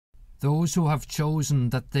those who have chosen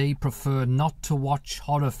that they prefer not to watch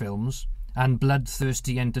horror films and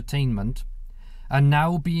bloodthirsty entertainment are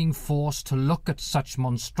now being forced to look at such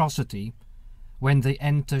monstrosity when they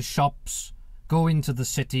enter shops, go into the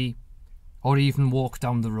city, or even walk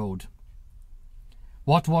down the road.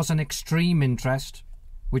 What was an extreme interest,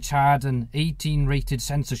 which had an 18-rated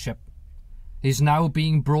censorship, is now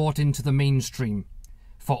being brought into the mainstream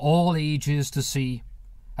for all ages to see,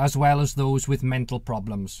 as well as those with mental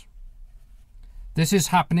problems. This is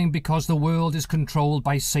happening because the world is controlled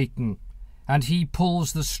by Satan, and he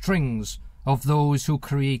pulls the strings of those who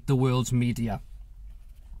create the world's media.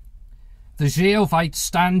 The Jehovites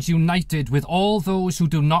stand united with all those who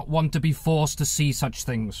do not want to be forced to see such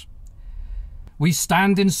things. We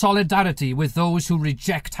stand in solidarity with those who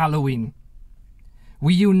reject Halloween.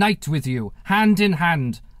 We unite with you, hand in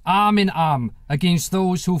hand, arm in arm, against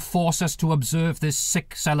those who force us to observe this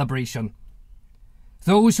sick celebration.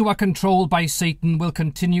 Those who are controlled by Satan will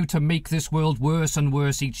continue to make this world worse and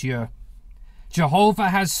worse each year. Jehovah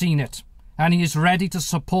has seen it, and he is ready to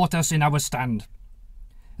support us in our stand.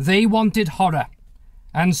 They wanted horror,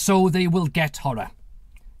 and so they will get horror.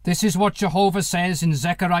 This is what Jehovah says in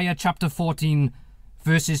Zechariah chapter 14,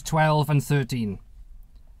 verses 12 and 13.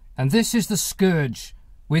 And this is the scourge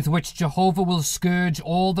with which Jehovah will scourge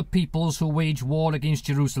all the peoples who wage war against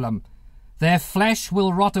Jerusalem. Their flesh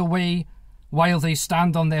will rot away while they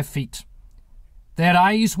stand on their feet. Their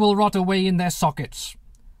eyes will rot away in their sockets,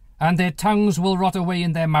 and their tongues will rot away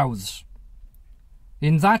in their mouths.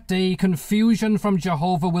 In that day, confusion from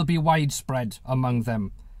Jehovah will be widespread among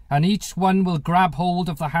them, and each one will grab hold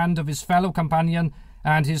of the hand of his fellow companion,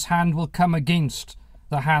 and his hand will come against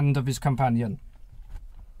the hand of his companion.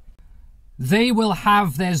 They will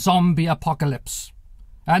have their zombie apocalypse,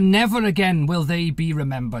 and never again will they be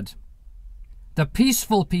remembered. The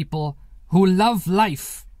peaceful people who love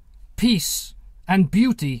life, peace, and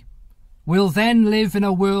beauty will then live in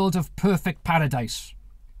a world of perfect paradise,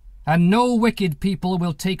 and no wicked people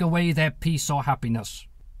will take away their peace or happiness.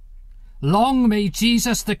 Long may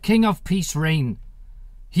Jesus, the King of Peace, reign.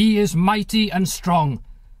 He is mighty and strong,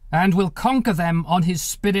 and will conquer them on his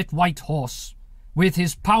spirit-white horse, with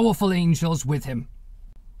his powerful angels with him.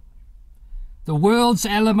 The world's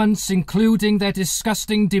elements, including their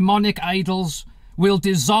disgusting demonic idols, will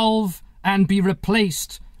dissolve and be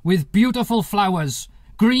replaced with beautiful flowers,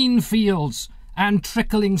 green fields, and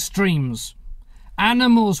trickling streams.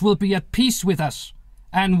 Animals will be at peace with us,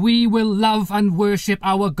 and we will love and worship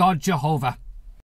our God Jehovah.